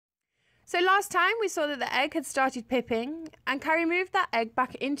So last time we saw that the egg had started pipping, and Carrie moved that egg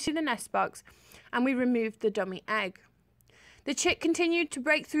back into the nest box and we removed the dummy egg. The chick continued to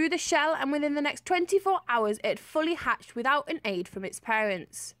break through the shell, and within the next 24 hours it had fully hatched without an aid from its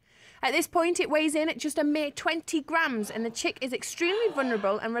parents. At this point it weighs in at just a mere 20 grams, and the chick is extremely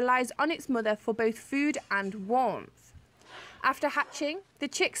vulnerable and relies on its mother for both food and warmth. After hatching, the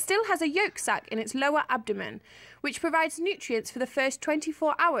chick still has a yolk sac in its lower abdomen, which provides nutrients for the first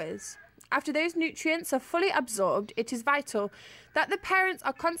 24 hours. After those nutrients are fully absorbed, it is vital that the parents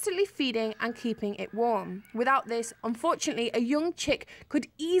are constantly feeding and keeping it warm. Without this, unfortunately, a young chick could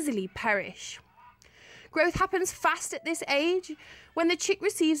easily perish. Growth happens fast at this age. When the chick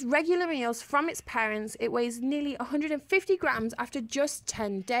receives regular meals from its parents, it weighs nearly 150 grams after just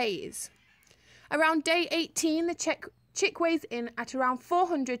 10 days. Around day 18, the chick weighs in at around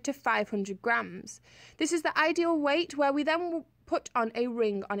 400 to 500 grams. This is the ideal weight, where we then put on a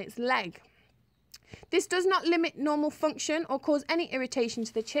ring on its leg. This does not limit normal function or cause any irritation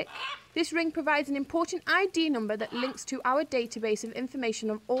to the chick. This ring provides an important ID number that links to our database of information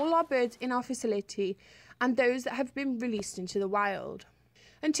of all our birds in our facility and those that have been released into the wild.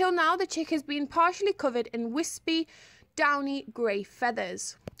 Until now, the chick has been partially covered in wispy, downy grey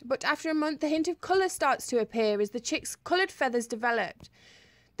feathers. But after a month, the hint of colour starts to appear as the chick's coloured feathers developed.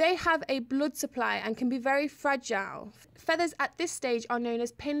 They have a blood supply and can be very fragile. Feathers at this stage are known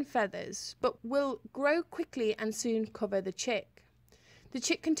as pin feathers, but will grow quickly and soon cover the chick. The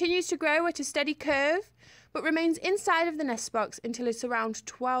chick continues to grow at a steady curve, but remains inside of the nest box until it's around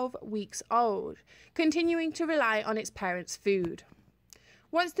 12 weeks old, continuing to rely on its parents' food.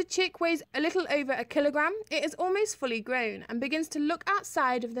 Once the chick weighs a little over a kilogram, it is almost fully grown and begins to look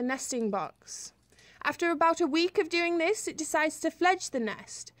outside of the nesting box. After about a week of doing this, it decides to fledge the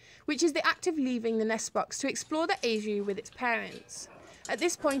nest, which is the act of leaving the nest box to explore the aviary with its parents. At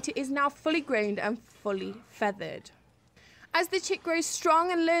this point, it is now fully grown and fully feathered. As the chick grows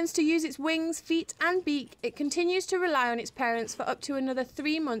strong and learns to use its wings, feet and beak, it continues to rely on its parents for up to another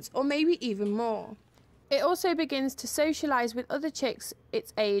 3 months or maybe even more. It also begins to socialize with other chicks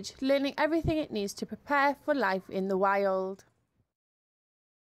its age, learning everything it needs to prepare for life in the wild.